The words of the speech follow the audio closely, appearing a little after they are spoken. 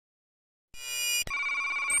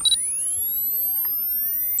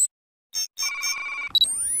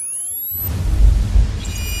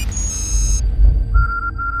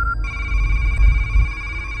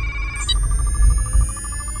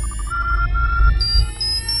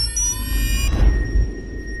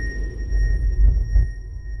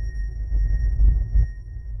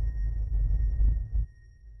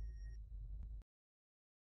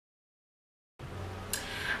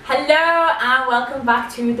welcome back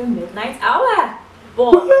to the Midnight Hour.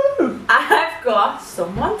 But I've got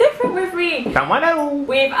someone different with me. Someone else.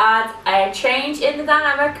 We've had a change in the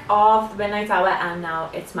dynamic of the Midnight Hour, and now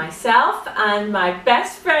it's myself and my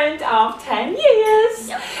best friend of 10 years,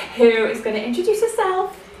 who is going to introduce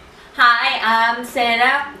herself. Hi, I'm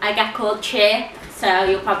Sarah. I get called Chip, so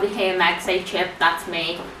you'll probably hear Meg say Chip. That's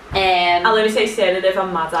me. I'll only say Sarah if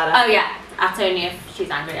I'm mad at her. Oh yeah, that's only if she's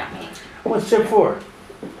angry at me. What's Chip for?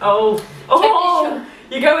 Oh,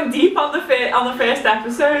 you're going deep on the first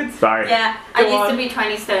episode. Sorry. Yeah, I used to be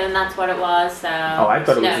 20 stone. That's what it was. So. Oh, I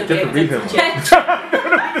thought it was a different reason. She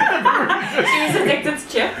was addicted to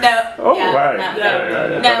Chip. No. Oh, yeah, right.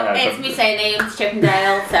 No, it's me saying names,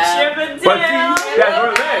 Chippendale. So. Chippendale. But see, that's what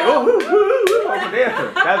I'm saying.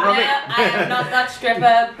 That's what I have not got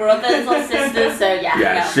stripper brothers or sisters, so yeah.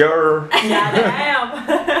 Yeah, no. sure. Yeah, I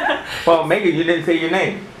am. Well, Megan, you didn't say your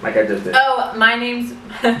name like I just did. Oh, my name's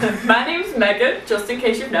Megan, just in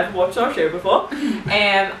case you've never watched our show before.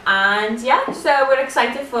 And yeah, so we're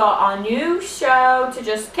excited for our new show to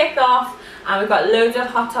just kick off, and we've got loads of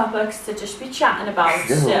hot topics to just be chatting about.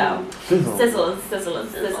 Sizzling.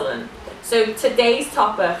 So today's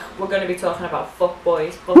topic, we're going to be talking about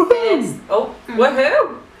fuckboys. But first,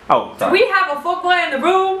 woohoo! Oh, Do sorry. we have a fuckboy in the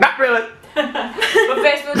room? Not really. But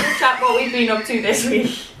first we'll just chat what we've been up to this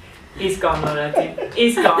week. He's gone already.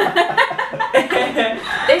 He's gone.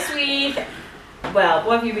 This week, well,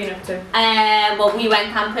 what have you been up to? Well, we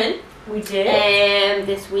went camping. We did.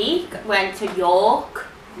 This week went to York,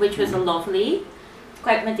 which was lovely.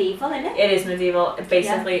 Quite medieval, isn't it? It is medieval.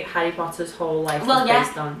 Basically, Harry Potter's whole life Well, is yeah.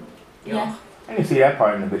 based on York. Yeah. I didn't see that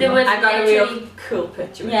part in the video. There was I got a real literally- cool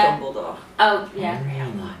picture with Yeah. Dumbledore. Oh, yeah. Real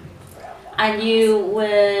one. And you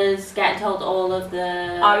was getting told all of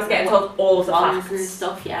the... I was getting told all of the ones facts and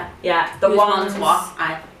stuff, yeah. Yeah, the Whose ones. what?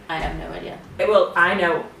 I have no idea. Well, I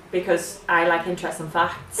know because I like interesting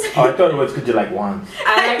facts. Oh, I thought it was because you like wands.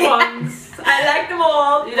 I like ones. I like them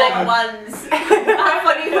all. You like ones. How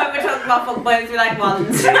funny when we're talking about fuckboys, we like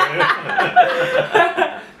ones.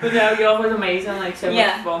 But no, York was amazing, like so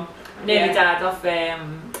Yeah. much fun. Nearly Yeah. died off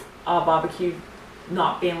our barbecue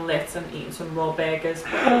not being lit and eating some raw burgers.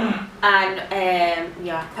 And,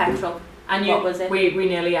 yeah, petrol. And What was it? We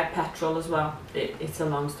nearly had petrol as well. It's a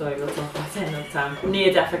long story, we'll talk about it another time.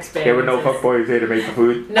 Near-death experience. There were no fuckboys there to make the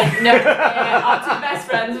food. No, our two best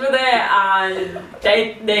friends were there and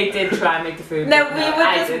they did try and make the food. No, but we were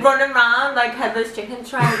I just didn't. running around like headless chickens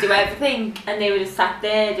trying to do everything. And they were just sat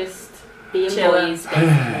there just being Chilling. boys, basically.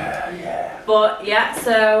 Yeah. But yeah,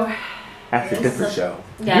 so That's a different show.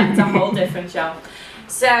 yeah, it's a whole different show.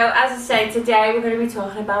 So as I say, today we're going to be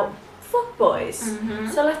talking about fuckboys.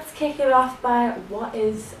 So let's kick it off by, what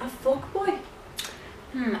is a fuckboy?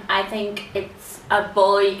 I think it's a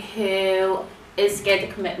boy who is scared of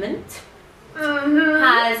commitment,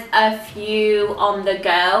 has a few on the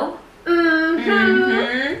go.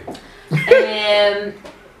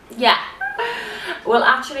 Yeah. Well,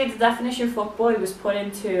 actually, the definition of fuckboy was put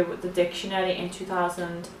into the dictionary in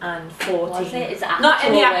 2014. Was it? It's Not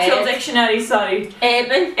in the actual word. dictionary, sorry.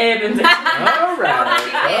 Urban. Urban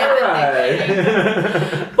dictionary.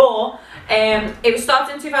 Alright. But it was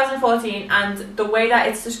started in 2014, and the way that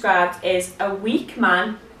it's described is a weak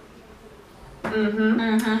man.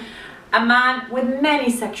 A man with many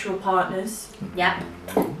sexual partners Yeah.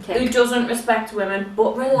 who doesn't respect women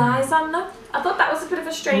but relies on them. I thought that was a bit of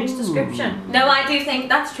a strange description. No, I do think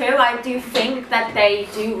that's true. I do think that they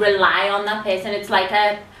do rely on that person. It's like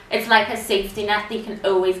a safety net. They can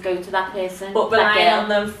always go to that person. But that relying girl. on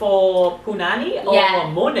them for punani or Yeah.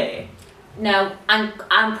 money. No, I'm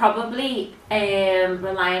probably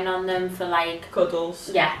relying on them for like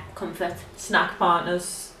Cuddles, comfort, snack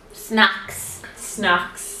partners, snacks.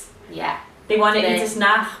 Yeah. They want to They- eat a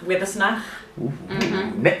snack with a snack.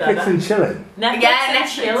 Netflix and chilling. Netflix Yeah, and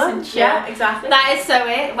Netflix chilling. and chill. Yeah, exactly. That is so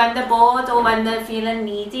it. When they're bored or when they're feeling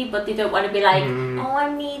needy, but they don't want to be like, oh,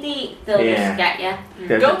 I'm needy. They'll Yeah. just get you.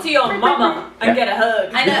 There's Go to your mama and get a hug.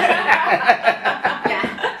 I know. Yeah.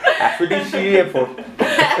 That's what she's here for.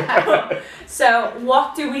 So,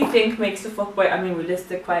 what do we think makes a fuckboy? I mean, we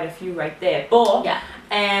listed quite a few right there, but Yeah.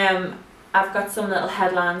 I've got some little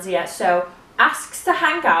headlines here. So, asks to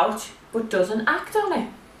hang out but doesn't act on it.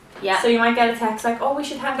 Yeah. So you might get a text like, "Oh, we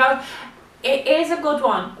should hang out." It is a good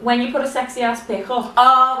one when you put a sexy ass pic up.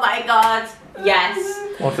 Oh my god. Yes.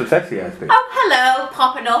 What's the sexy ass thing? Oh, hello.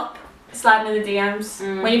 Popping up. Sliding in the DMs.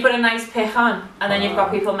 When you put a nice pic on, and then you've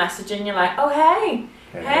got people messaging you like, "Oh, hey,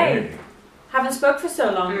 haven't spoke for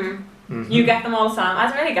so long." You get them all the time. I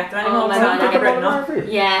don't really get them anymore. Oh my because I God, don't I get get written off.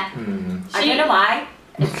 Yeah. I don't know why.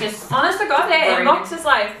 It's just. Honest to God, their Burning. inbox is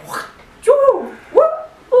like, "Choo, woo,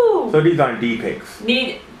 woo, Ooh. So these aren't D pics.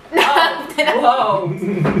 Oh, whoa.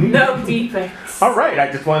 No deep pics. Alright,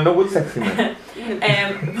 I just want to know what sexy meant.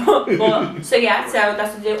 So yeah, so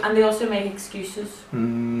that's what they do. And they also make excuses.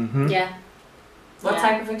 Mm-hmm. Yeah. What Yeah.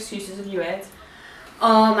 type of excuses have you heard?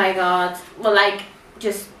 Oh my god. Well, like,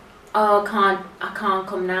 just, oh, I can't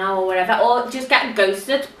come now or whatever. Or just getting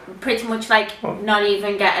ghosted. Pretty much like not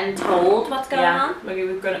even getting told what's going on.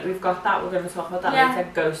 We've got that. We're going to talk about that Yeah. later.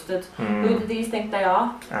 Ghosted. Who do these think they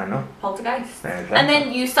are? I don't know. Poltergeists. Exactly. And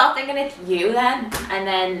then you start thinking it's you then. And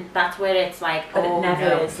then that's where it's like, But oh it never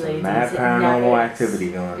no. is, ladies. Mad It paranormal never is.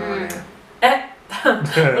 activity going on here.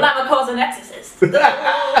 Well, I'm a cause an exorcist. Or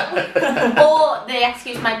the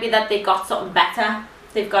excuse might be that they got something better.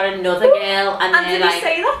 They've got another girl and And they're did like, you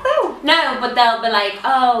say that though? no, but they'll be like,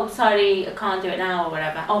 oh, sorry, I can't do it now or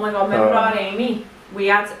whatever. Oh my god, remember our Amy?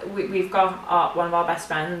 We've got one of our best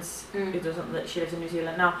friends who she lives in New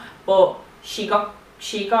Zealand now, but she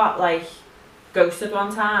got like ghosted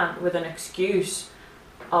one time with an excuse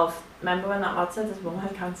of, remember when that lad said his mum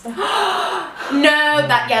had cancer? No,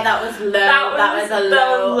 that was low. That was a the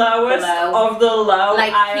low. lowest of the low.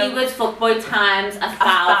 Like he was fuckboy times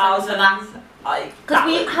 1,000 for that.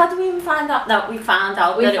 Because how do we even find out that we found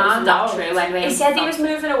out that it was not true anyway? He said he was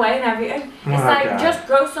moving away and everything. Oh It's my like, God. just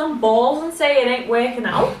grow some balls and say it ain't working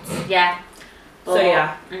out. Yeah. So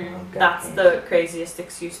yeah, Okay. that's the craziest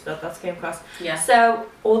excuse that came across. Yeah. So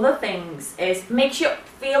other things is, makes you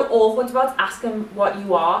feel awkward about asking what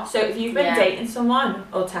you are. So if you've been dating someone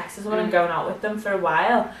or texting someone and going out with them for a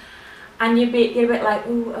while, and you're a bit like,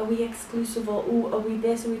 ooh, are we exclusive, or ooh, are we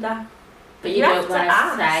this, are we that? But you have don't to want to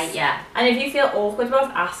ask. say, yeah. And if you feel awkward about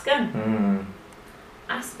asking,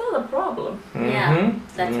 ask for the problem. Yeah.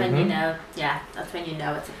 That's when you know. Yeah, that's when you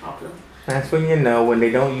know it's a problem. That's when you know when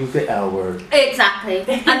they don't use the L word. Exactly.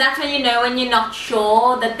 And that's when you know when you're not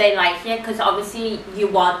sure that they like you, because obviously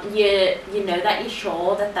you know that you're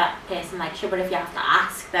sure that that person likes you, but if you have to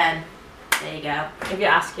ask, then there you go. If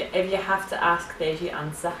you have to ask, there's your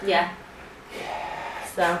answer. Yeah.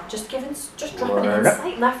 So just dropping Word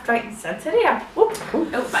insight left, right, and centre here. Whoop.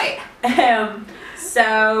 Oh, right.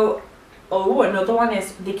 So, another one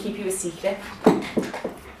is they keep you a secret.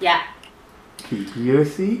 Yeah. Keep you a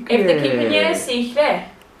secret. If they're keeping you a secret,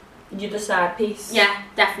 you're the side piece. Yeah,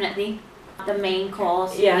 definitely. The main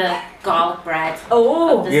course, Yeah. the garlic bread.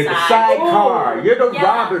 Oh, You're the sidecar. You're the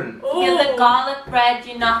Robin. You're the garlic bread,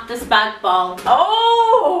 you're not the spag ball.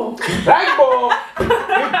 Oh, Spag ball.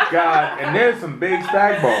 Good God. And there's some big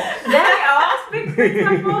spag balls. there are big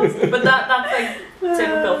spag balls. But that's like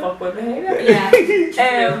typical fuckboy behaviour.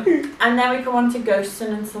 Yeah. And then we come on to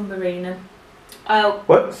ghosting and submarining. Oh,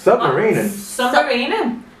 What? Submarining?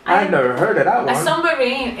 Submarining. I never heard of that A one.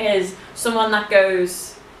 submarine is someone that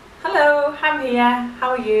goes, hello, I'm here, how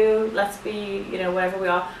are you? Let's be, wherever we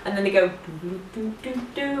are. And then they go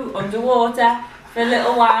do underwater for a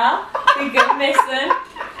little while. They go missing.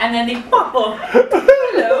 And then they pop up.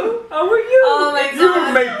 Hello, how are you? Oh my You're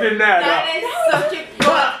God. making that that up. is such a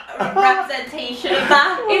good representation of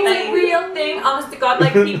that. It's a real thing, honest to God.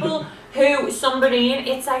 Like people who submarine,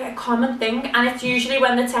 it's like a common thing, and it's usually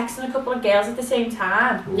when they're texting a couple of girls at the same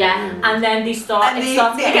time. Yeah. And then they start, And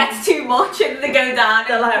it gets too much and they go down.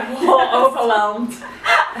 they're like, whoa, overwhelmed.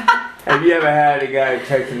 Have you ever had a guy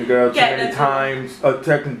texting the girl too Yeah, many that's times, or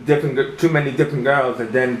texting too many different girls, and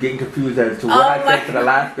then getting confused as to what Oh I my said to the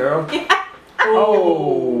last girl?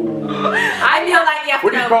 Oh. I feel like you have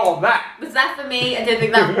What to do you know. call that? Was that for me? I don't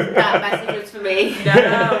think that message was for me. No,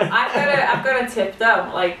 I've got a tip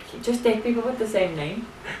though. Like, just date people with the same name.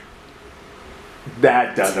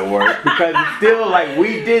 That doesn't work because it's still like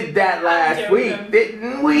we did that last week,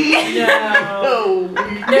 didn't we? No. No.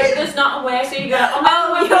 No, there's not a way. So you go,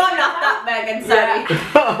 Oh, you're not that Megan, sorry.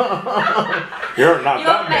 You're not You're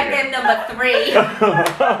that Megan number 3.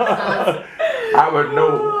 I would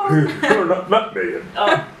know. You're not that Megan.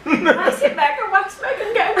 Oh, I said Megan, what's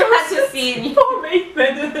Megan getting I had to see you. for me?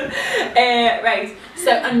 Right.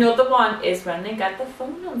 So another one is when they get the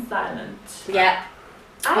phone on silent. Yeah.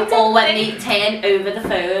 I Or don't when think- they turn over the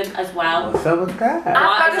phone as well. What's up with that?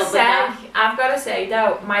 What is up with I've got to say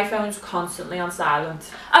though, my phone's constantly on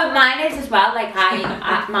silent. Oh, mine is as well. Like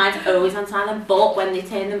mine's always on silent, but when they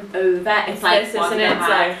turn them over, it's like This, isn't it?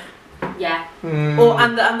 So, yeah, or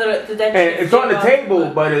and the dead And it's on the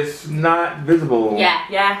table, but it's not visible. yeah.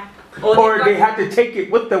 Yeah. Or they have to take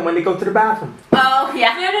it with them when they go to the bathroom. Oh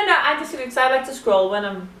yeah. No, I disagree because I like to scroll when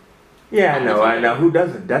I'm. Yeah, I know. Who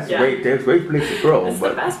doesn't? That's Yeah. great. There's a great place to scroll. It's the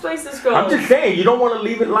But best place to scroll. I'm just saying, you don't want to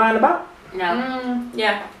leave it lying about. No.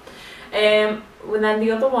 Yeah. And then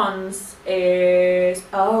the other ones is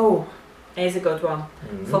Here's a good one.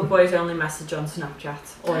 Fuckboys only message on Snapchat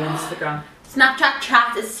or Instagram. Snapchat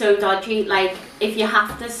chat is so dodgy. Like, if you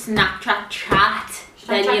have to Snapchat chat,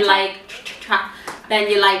 then you like chat. Then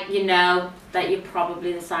you like, you know that you're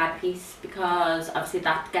probably the side piece, because obviously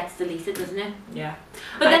that gets deleted, doesn't it? Yeah.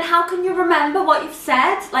 But then how can you remember what you've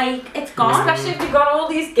said? Like, it's gone. Especially if you've got all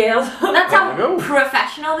these girls. That's how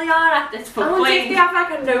professional they are at this I wonder if fuckboy. they have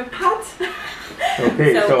like a notepad.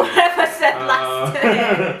 Okay, so whatever said last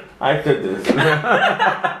today. I said this.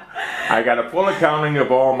 I got a full accounting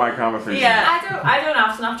of all my conversations. Yeah, I don't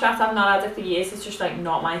have Snapchat. I've not had it for years. It's just like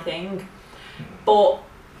not my thing. But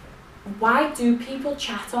why do people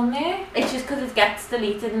chat on there? It's just because it gets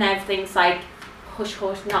deleted and everything's like hush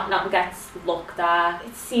hush, nothing gets looked at.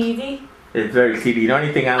 It's seedy. It's very seedy. The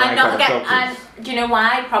only thing I like are the filters. And do you know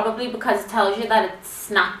why? Probably because it tells you that it's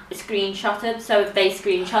screenshotted. So if they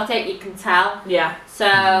screenshot it, you can tell. Yeah. So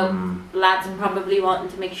lads are probably wanting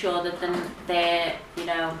to make sure that then they're, you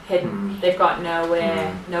know, Hidden. They've got no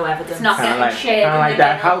evidence. It's not Kind of getting like, shared. kind of like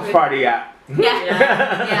that house party app. Yeah.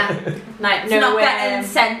 Yeah. Like, It's it's not getting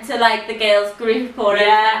sent to like the girls group or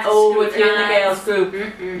Yeah. Oh, if you're in the scrutinised. girls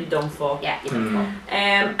group, you're done for. Yeah, you're done for.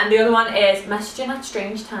 And the other one is messaging at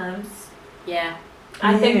strange times. Yeah.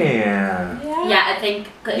 I think. Yeah. Yeah, I think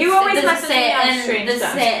You always there's message me at strange there's a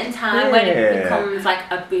times. certain time when it Yeah. becomes like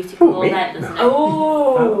a booty call, me? then doesn't it?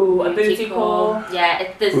 Oh, a booty call.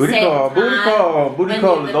 Yeah, there's Booty a certain call, booty time call, booty when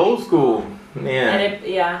call you're is the old big school. And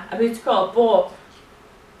Yeah. a booty call, but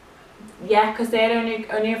yeah, because they're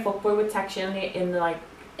only a fuckboy would text you in the like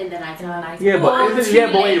in the night. Yeah, Oh, but it's isn't yeah,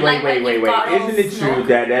 too but late, like when you've got all isn't it true smoke.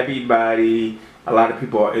 that a lot of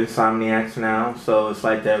people are insomniacs now, so it's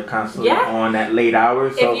like they're constantly Yeah. on at late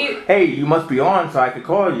hours. So hey, you must be on, so I could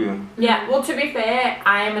call you. Yeah, well, to be fair,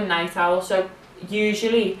 I am a night owl, so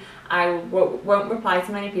usually I won't reply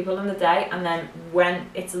to many people in the day, and then when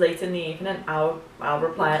it's late in the evening, I'll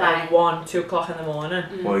reply at like 1, 2 o'clock in the morning.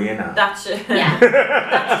 Well, you know. That's just, Yeah.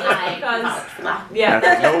 that's just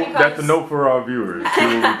because That's a note for our viewers to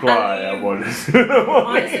reply at one. Honest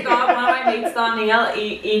to God, one of my mates, Daniel,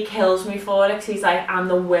 he kills me for it, because he's like, I'm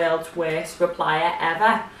the world's worst replier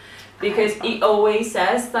ever, because he always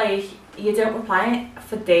says like, you don't reply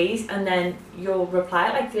for days and then you'll reply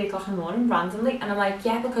at like 3 o'clock in the morning randomly, and I'm like,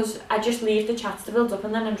 yeah, because I just leave the chats to build up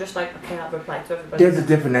and then I'm just like, okay, I'll reply to everybody. There's a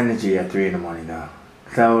different energy at 3 in the morning though.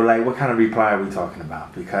 So like, what kind of reply are we talking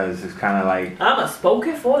about? Because it's kind of like, I'm a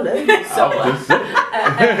spoken for lady, so I'm just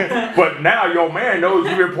saying. But now your man knows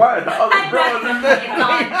you replied to other girls.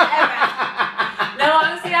 no,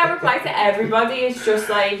 honestly, I reply to everybody. It's just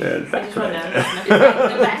like, I just want to know. It's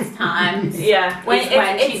like the best times. Yeah, when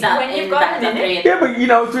you've got a minute. Yeah, but you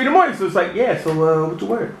know, it's 3 in the morning, so it's like, yeah, so what's your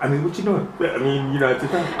word? I mean, what you doing? I mean, you know, it's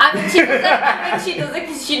time. I think she does it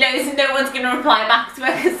because she knows no one's going to reply back to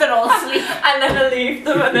her because they're all asleep. And then I leave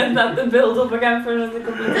them and then let them build up again for another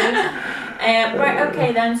couple of days. Right,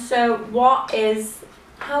 okay then, so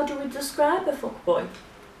how do we describe a fuckboy?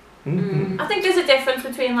 I think there's a difference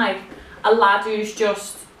between like a lad who's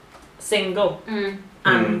just single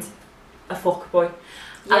and a fuckboy.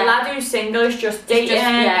 A lad who's single is just dating,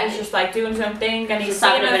 he's just like doing his own thing, and he's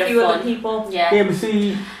seeing a few other people. Yeah, but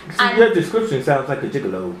see your description sounds like a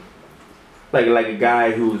gigolo. Like a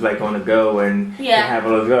guy who's like on the go and can have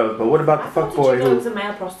all those girls. But what about the fuckboy who's a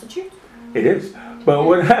male prostitute? It is. But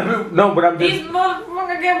what happened? No, but I'm just. These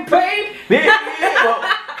motherfuckers getting paid.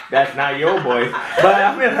 Well, that's not your boys. But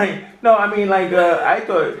I mean, I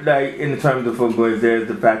thought like in terms of fuckboys, there's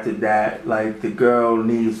the fact that like the girl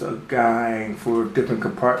needs a guy for different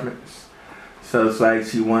compartments. So it's like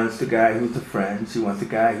she wants the guy who's a friend, she wants the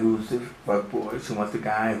guy who's a fuckboy, she wants the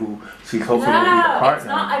guy who she's hoping will be the partner. It's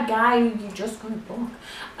not a guy who you just gonna book.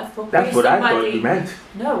 A fuckboy That's is what somebody. I thought you meant.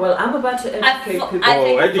 No, well, I'm about to educate people.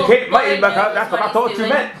 Oh, educate me, because that's what I thought you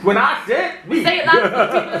meant when I said me. Say it loud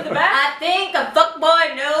for people in the back. I think a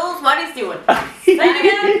fuckboy knows what he's doing. Say it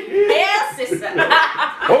again. Yes, sister.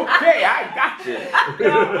 Okay, I got you.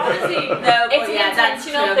 No, honestly, No, it's an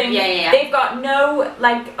intentional thing. Yeah. They've got no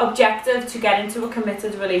like objective to get into a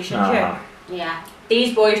committed relationship. Yeah.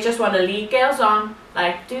 These boys just want to lead girls on,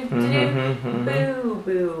 like do boo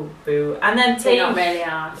boo boo, and then They're not really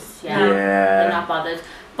arsed. Yeah. They're not bothered.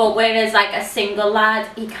 But whereas like a single lad,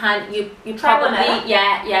 he can't. You probably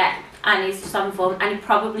and he's some form, and he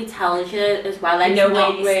probably tells you as well. Like, you know not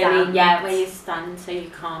where you really, stand. where you stand, so you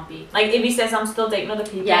can't be. Like if he says I'm still dating other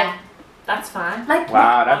people, that's fine. Like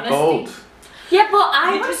wow, that's gold. Yeah, but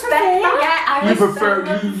I You would respect prefer that. I You respect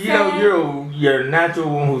prefer you know you're a natural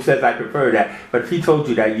one who says I prefer that. But if he told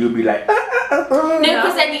you that, you'd be like, No,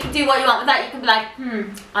 because then you can do what you want with that. You can be like,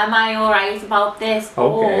 am I alright about this?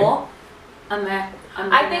 Okay. Or am I?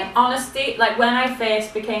 I think honesty, like when I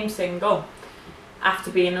first became single,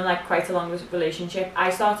 after being in like quite a long relationship,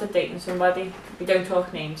 I started dating somebody. We don't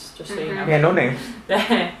talk names, just so you know. Yeah, no names.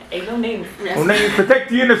 Ain't no names. No names,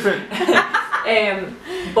 protect the innocent.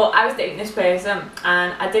 But I was dating this person,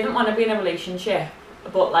 and I didn't want to be in a relationship,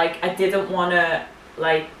 but like I didn't want to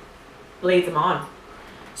like lead them on.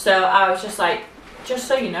 So I was just like, just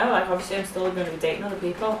so you know, like obviously I'm still going to be dating other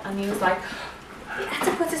people. And he was like, you have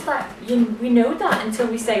to put us like, we know that until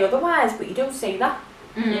we say otherwise, but you don't say that.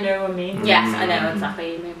 You know what I mean? Yes, I know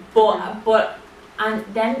exactly what you mean. But and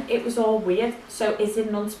then it was all weird. So is it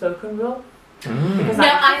an unspoken rule? Because No,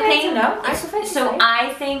 I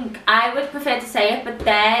think I would prefer to say it, but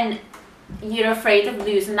then you're afraid of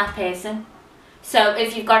losing that person. So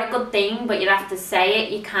if you've got a good thing but you have to say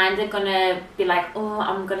it, you're kind of gonna be like, oh,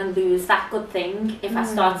 I'm gonna lose that good thing if I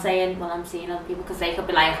start saying, well, I'm seeing other people, because they could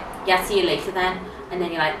be like, yeah, see you later then, and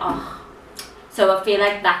then you're like, oh. So I feel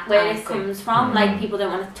like that's where it comes from. Like people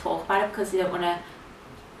don't want to talk about it because they don't want to,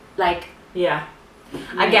 like, I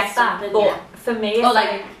get that, but for me, it's or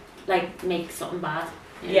like make something bad.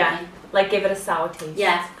 You know what I mean? Like give it a sour taste.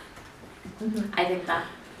 Yeah, I think that.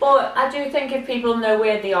 But I do think if people know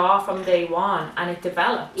where they are from day one and it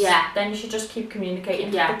develops, then you should just keep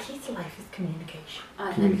communicating. Yeah. The key to life is communication.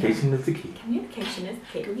 Communication is the key. Communication is the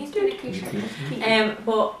key. Communication.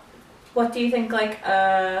 But what do you think like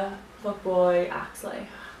fuck boy acts like?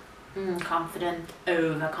 Confident,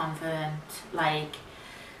 overconfident, like,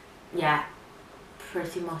 yeah,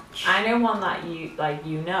 pretty much. I know one that you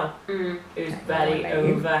know, who's very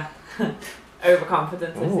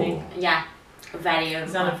overconfident, isn't he? Yeah, very overconfident.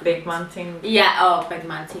 He's on a big man thing. Yeah, big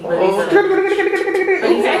man thing. But he's a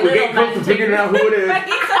We're getting close to figuring out who it is.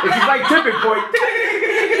 It's like tipping point.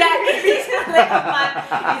 Yeah, he's a little man.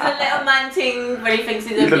 He's a little man thing, but he thinks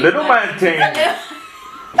he's a big little man thing.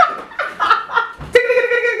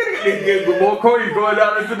 More coins going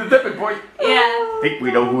down into the tipping point. Yeah. I think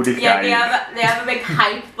we know who this guy is. They have a big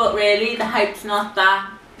hype, but really the hype's not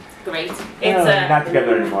that great. It's not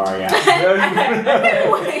together anymore, yeah.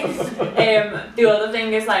 The other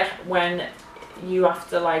thing is like when you have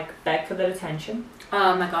to like beg for their attention.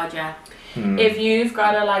 Oh my god, yeah. If you've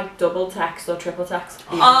got to like double text or triple text.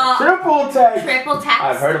 Triple text! Triple text.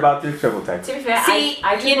 I've heard about this triple text. To be fair, See,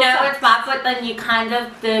 I you know it's bad, but then you kind of,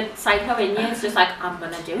 the psycho in you is just like, I'm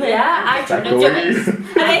gonna do it. Yeah, I'm gonna Psycho do in it. you. And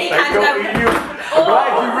then you kind of Psycho in you. I'm glad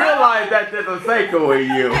you realize that there's a psycho in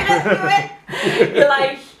you. You're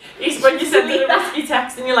like, it's when you send the risky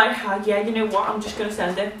text and you're like, oh yeah, you know what, I'm just gonna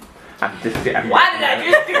send it. Why did I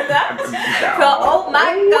just do that? Oh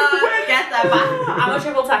my god, get that back. I'm a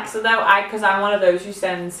triple texter though, because I'm one of those who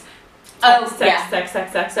sends text.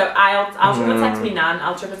 So I'll triple text me nan,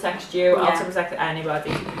 I'll triple text you, I'll triple text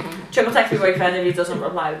anybody. Triple text my boyfriend if he doesn't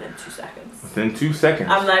reply within 2 seconds. Within 2 seconds.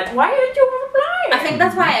 I'm like, why didn't you reply? I think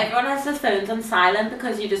that's why everyone has their phones on silent,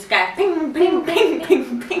 because you just get ping, ping, ping,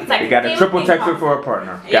 ping, ping. You got a triple texter for a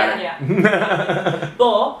partner. Got it.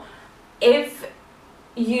 But if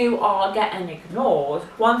you are getting ignored,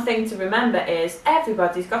 one thing to remember is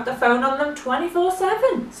everybody's got the phone on them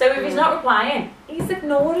 24/7. So if he's not replying, he's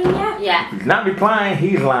ignoring you. Yeah. He's not replying,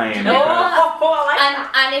 he's lying.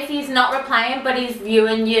 And if he's not replying but he's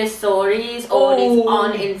viewing your stories or he's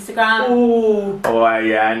on Instagram. Oh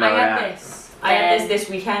yeah, I know that. I had this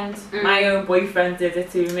weekend. My own boyfriend did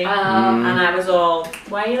it to me. And I was all,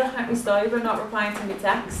 why are you looking at my story but not replying to my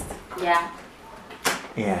text? Yeah.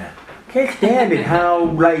 Yeah. Can't stand it how,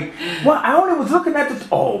 like, well, I only was looking at the,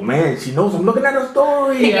 oh man, she knows I'm looking at her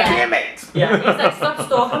story. Yeah. Damn it. Yeah. He's like, stop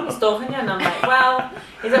stalking you. And I'm like, well,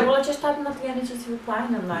 he's like, well, I just hadn't enough energy to reply.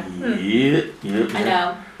 And I'm like, Yeah. I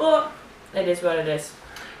know. But it is what it is.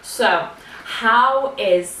 So, how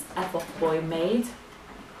is a fuckboy made?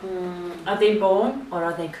 Are they born or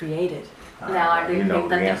are they created? No, I do think that the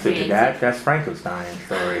they're answer to created. that's Frankenstein's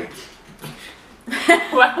story.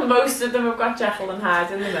 Well, most of them have got Jekyll and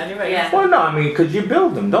Hyde in them anyway. Yeah. Well, no, I mean, because you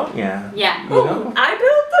build them, don't you? Yeah. You know? I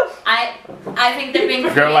built them. I think they've been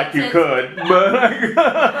created. Girl, like you could, but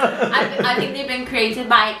I think they've been created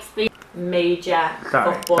by experience. Major.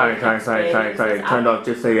 Sorry. Turned off.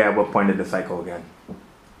 Just say at what point of the cycle again?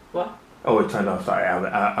 What? Oh, it turned off. Sorry,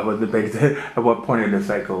 I was debating. At what point in the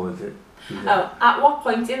cycle is it? Oh, at what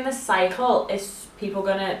point in the cycle is people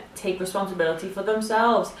gonna take responsibility for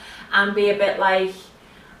themselves and be a bit like,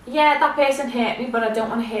 yeah, that person hurt me, but I don't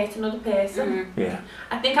want to hurt another person. Yeah.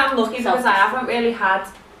 I think I'm lucky because I haven't really had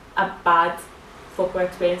a bad fuckboy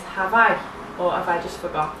experience, have I? Or have I just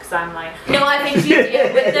forgot? Because I'm like... No, I think you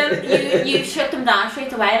deal with them. You shut them come down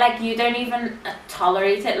straight away. Like you don't even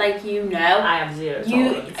tolerate it. Like you know. I have zero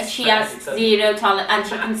tolerance. She for has everything. zero tolerance, and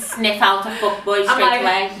she can sniff out a fuckboy straight like-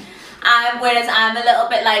 away. Whereas I'm a little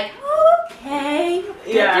bit like, okay,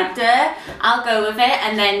 Yeah. I'll go with it,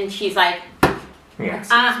 and then she's like, Yeah.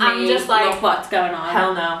 I'm just like, look what's going on.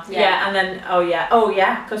 hell no. Yeah, and then oh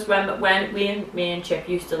yeah, because when me and Chip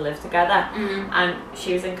used to live together, and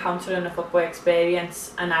she was encountering a fuckboy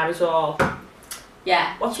experience, and I was all,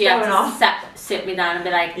 Yeah, What's she had going to on? sit me down and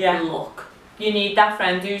be like, Yeah. look. you need that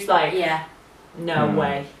friend who's like, Yeah. no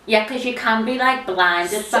way. Yeah, because you can be like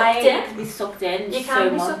blinded Sucked by in. it. You can be sucked in You so can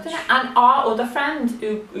be much. sucked in it. And our other friend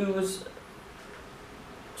who was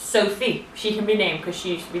Sophie, she can be named because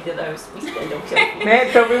she used to be the those. We still love Sophie.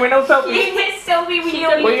 Man, Sophie, we know Sophie. Sophie,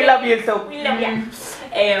 we love you, Sophie. We love you.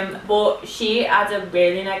 But she had a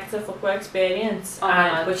really negative fuckboy experience, Oh my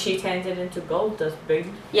God. but she turned it into gold. That's big.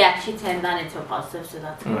 Yeah, she turned that into a positive, so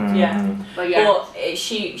that's good. Yeah. But yeah. But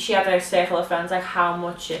she had a circle of friends. Like, how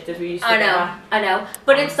much shit did we used to I know.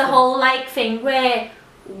 But it's the whole like thing where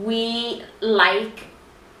we like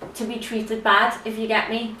to be treated bad, if you get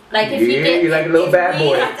me. Like if you Yeah, get, you're like a little it's bad boy.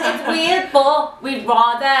 weird, It's weird, but we'd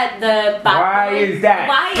rather the bad Why boy. is that?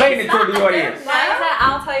 Why Explain is it to that? the I don't audience. know. Why is that?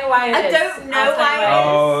 I'll tell you why it I is. don't know I'll tell why you it is.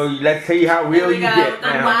 Oh, let's see how real There we you go. get And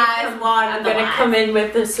now. why is one I'm and the gonna why? come in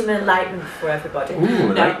with some enlightenment for everybody. Ooh, No,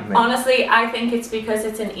 enlightenment. honestly, I think it's because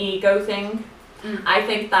it's an ego thing. Mm. I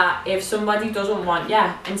think that if somebody doesn't want you,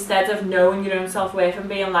 instead of knowing your own self-worth and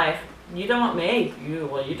being like, you don't want me,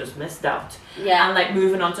 you just missed out. Yeah. And like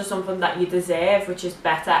moving on to something that you deserve, which is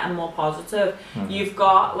better and more positive. Mhm. You've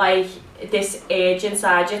got like this urge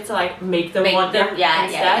inside you to like make them want you yeah,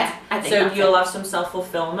 instead. yeah. I think So that's you'll it. have some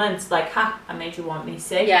self-fulfillment, like, ha, I made you want me,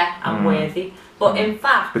 see? Yeah. I'm Mm. worthy. But in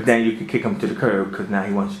fact, But then you can kick him to the curb because now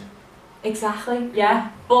he wants you. exactly, yeah.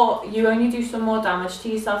 But you only do some more damage to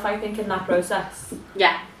yourself, I think, in that process.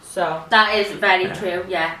 Yeah. So, That is very Yeah. true,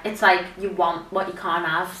 yeah. It's like you want what you can't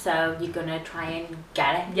have, so you're gonna try and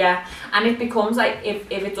get it. yeah. And it becomes like,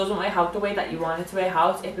 if it doesn't work out the way that you want it to work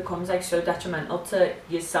out, it becomes like so detrimental to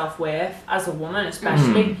your self-worth as a woman,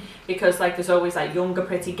 especially. Because like there's always like younger,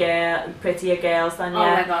 prettier girls than you.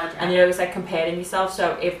 Oh my god, And yeah. you're always like comparing yourself.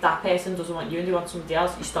 So if that person doesn't want you and they want somebody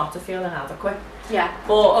else, you start to feel inadequate. Yeah.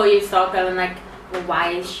 But Or you start going like, well, why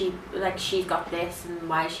is she, like she's got this and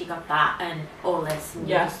why has she got that and all this, and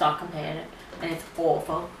you Yeah. just start comparing it and it's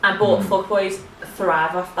awful. And but fuckboys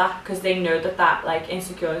thrive off that because they know that like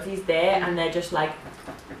insecurity is there, and they're just like,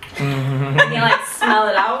 you like smell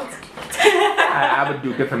it out. I would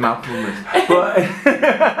do different mouth movements.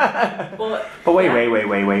 But, But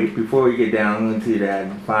wait. Before we get down into that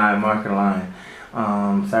fine marking line,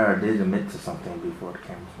 Sarah did admit to something before the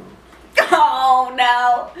cameras rolled. Oh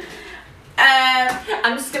no.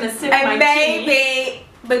 I'm just gonna sip my tea.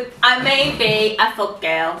 I may be a fuck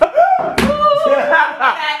girl. I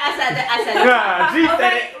said it. Yeah, she Oh,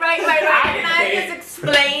 said it. right. I Can I didn't say just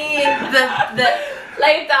explain the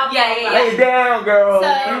Lay it down. Yeah. Lay it down, girl. So Be I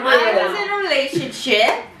real. was in a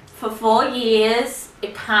relationship for 4 years.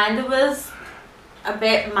 It kind of was a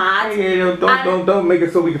bit mad. Yeah, don't make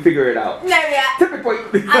it so we can figure it out. No, yeah. Typically.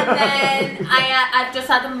 And then I've just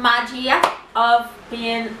had a mad year of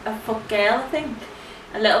being a fuck girl, I think.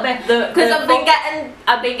 A little bit. Because I've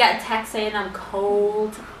been getting texts saying I'm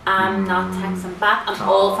cold. I'm not texting back. I'm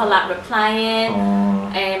awful at replying.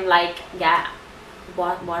 Like, yeah,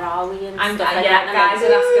 what are we and And stuff like yeah, that. And guys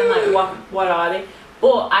I'm are asking like, what are they?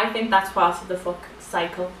 But I think that's part of the fuck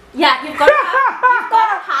cycle. yeah, you've got to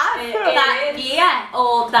have It that is. year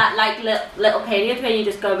or that like little period where you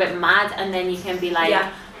just go a bit mad and then you can be like,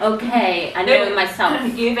 Yeah. okay, I know myself.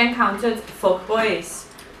 You've encountered fuckboys.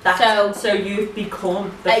 So you've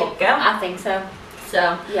become the fuck girl. I think so.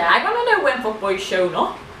 So Yeah. I want to know when fuckboys shown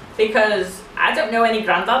up, because I don't know any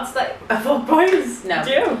granddads that are fuckboys. No.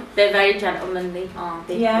 Do. They're very gentlemanly, aren't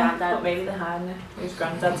they? Yeah, but Granddad? maybe they hadn't. Whose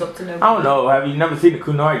granddad's up to no. I don't know. Have you never seen a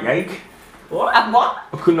Kunar Yank? What? What?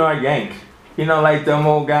 A Kunar Yank. You know, like them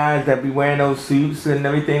old guys that be wearing those suits and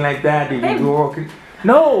everything like that. They be Him. walking.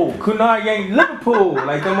 No, Kunar Yank, Liverpool.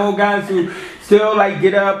 Like them old guys who still like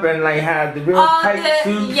get up and like have the real tight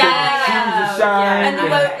suits yeah, and shoes to shine. And they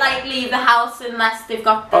won't like leave the house unless they've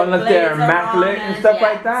got the Unless they're blazer on immaculate and stuff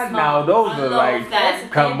like that. smart. Now those I are love like, them.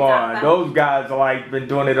 come on, those guys are like been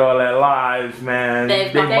doing it all their lives, man.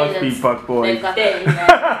 They've They got must be days. fuckboys. They've got They- the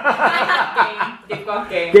They've got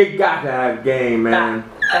game. They got to have game, man.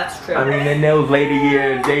 That's true. I mean, in those later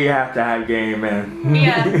years, they have to have game, man.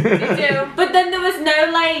 Yeah, they do. But then there was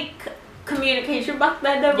no like communication back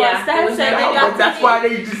then. There Yeah, was there there, was so no- they No, got but that's to why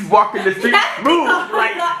they just walk in the street smooth, got-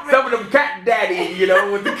 like got some of them cat daddy, you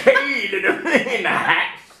know, with the cane and the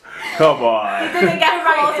hats. Come on. They didn't get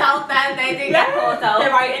caught out then. They didn't get caught out. They're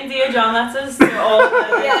writing Dear John letters to all All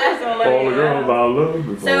the girls I love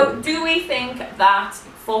before. So, do we think that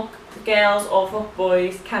fuck girls or fuck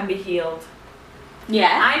boys can be healed?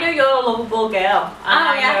 Yeah. I know you're a lovable girl, and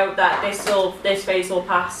I yeah. know that this phase will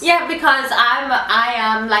pass. Yeah, because I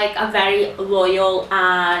am like a very loyal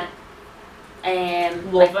and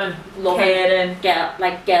Loving, caring girl,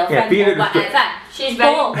 like girlfriend Yeah, or whatever. She's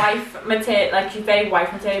very wife material, like she's very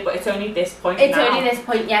wife material, but it's only this point It's now. only this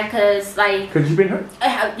point, yeah, because like Because you've been hurt.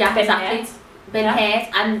 yeah, Been exactly. hurt. Been Yeah. hurt,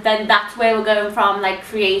 and then that's where we're going from, like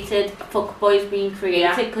created fuck boys being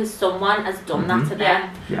created because someone has done that to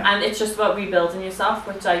them. Yeah. And it's just about rebuilding yourself,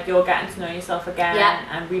 which like you're getting to know yourself again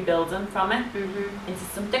and rebuilding from it into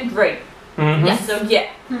something great. Yeah. So yeah.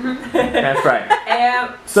 That's right.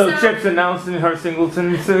 So Chip's announcing her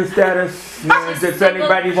singleton status. If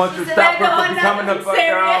anybody wants to stop her from becoming a fuck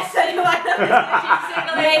girl. She's single.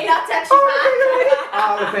 May not text you back.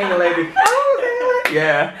 Oh, the single lady.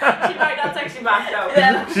 Yeah. She might not text you back though.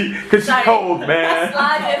 Because she's cold, man.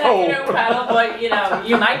 Slide in at your pedal, but you know,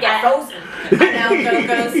 you might get frozen. I know,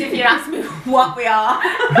 girls, if you ask me what we are.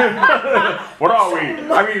 What are we?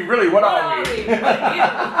 I mean, really, what are we?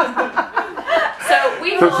 So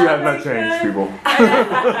we. So she has not changed, people.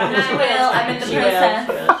 She will. I'm in the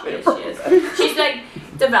process. She is. She's like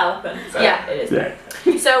developing. So Yeah. It is. Yeah.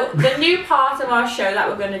 So the new part of our show that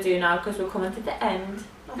we're going to do now, because we're coming to the end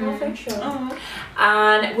of our first show,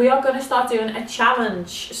 and we are going to start doing a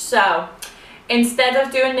challenge. So instead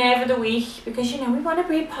of doing Nerve of the Week, because you know we want to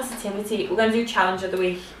breed positivity, we're going to do Challenge of the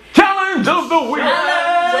Week. Challenge of the week!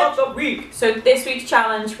 Challenge of the Week! So this week's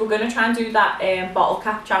challenge, we're going to try and do that bottle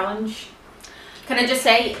cap challenge. Can I just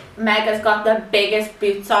say, Meg has got the biggest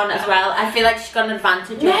boots on as well. I feel like she's got an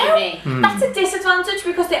advantage over me. That's a disadvantage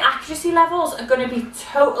because the accuracy levels are going to be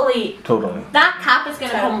totally That cap is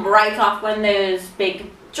going to come right off when those big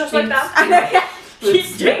just boots. like that. I know, yeah.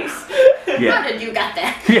 She's jinx. How did you get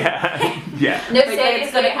there? Yeah. Yeah. No, But it's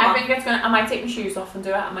seriously, gonna come I think it's gonna. I might take my shoes off and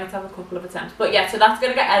do it. I might have a couple of attempts, but yeah. So that's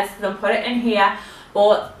gonna get edited and put it in here.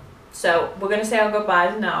 But so we're gonna say our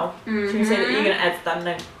goodbyes now. Should we say that you're gonna edit that and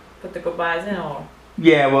then put the goodbyes in, or?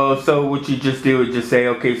 Yeah. Well, so what you just do is just say,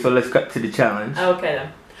 okay, so let's cut to the challenge. Okay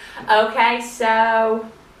then. Okay, so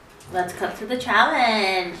Let's cut to the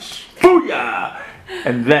challenge. Booyah!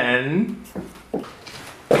 And then.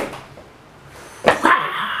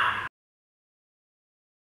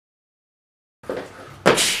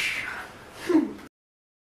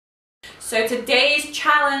 So today's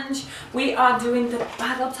challenge, we are doing the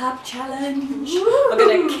Bottlecap challenge. We're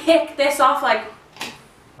gonna kick this off like,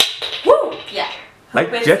 woo! Yeah. Like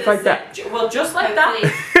With just this, like that. Well, just like that.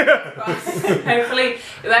 Hopefully,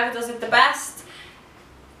 whoever does it the best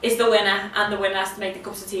is the winner, and the winner has to make the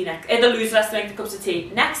cups of tea next. The loser has to make the cups of tea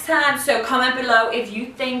next time. So comment below if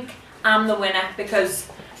you think I'm the winner, because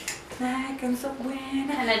Megan's the winner.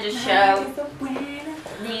 Can I just show Megan's the winner.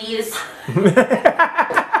 these?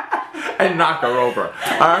 And knock her over.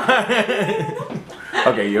 Alright.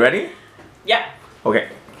 Okay, you ready? Yeah. Okay.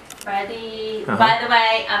 Ready? By the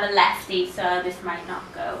way, I'm a lefty, so this might not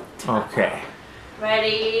go. Okay.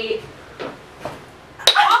 Ready? Oh,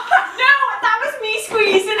 no, that was me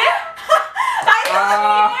squeezing it. I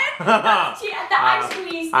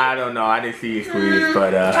squeezed it. I don't know. I didn't see you squeeze,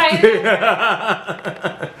 but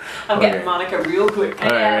I'm getting Monica real quick.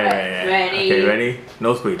 Alright, Ready? Okay, ready?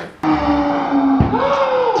 No squeezing.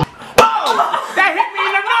 That hit me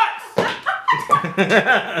in the nuts!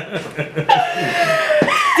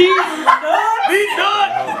 These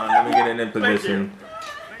nuts! Hold on, let me get in position.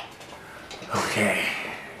 Okay.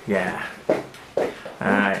 Yeah.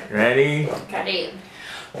 Alright, ready? Ready?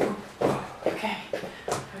 Okay.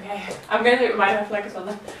 I'm gonna do it with my reflex on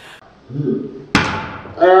them.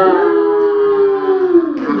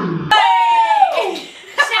 Hey!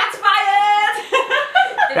 Shots fired!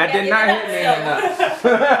 That did not hit me in the nuts.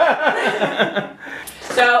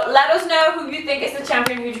 So let us know who you think is the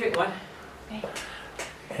champion, who you think won.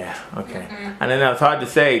 Yeah, okay. And then it's hard to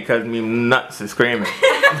say because me nuts are screaming.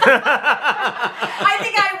 I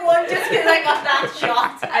think I won just because I got that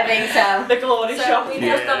shot. I think so. The glory shot. We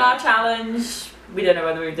just done our challenge. We don't know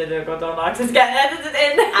whether we did it or not because it's getting edited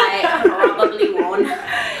in. I probably won.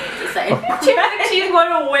 Just saying. Do you think she's going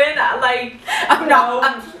to win? Like, I'm not.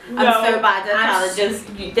 I'm so bad at And challenges.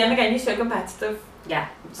 Then again, you're so competitive. Yeah,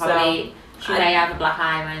 probably. She may have a black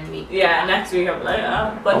eye when we. Yeah, next week I'm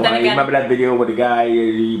like, but Oh, then you again. remember that video with the guy,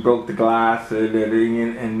 he broke the glass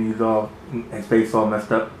and he's all, his face all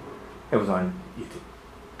messed up? It was on YouTube.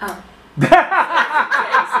 Oh.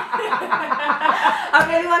 I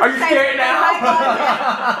really want Are to you say scared it. Oh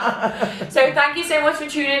my now? So thank you so much for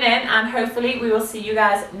tuning in, and hopefully we will see you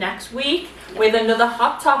guys next week with another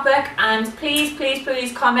hot topic. And please, please,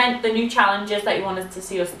 please comment the new challenges that you want us to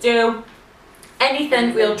see us do.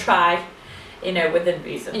 Anything we'll try, you know, within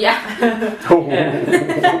reason. Yeah.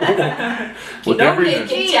 Within Don't reason.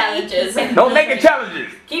 make it challenges. Don't make it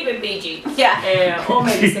challenges. Keep it PG. Yeah. Or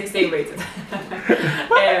maybe 16 rated.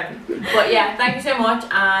 But yeah, thank you so much,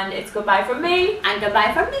 and it's goodbye from me. And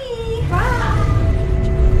goodbye from me. Bye.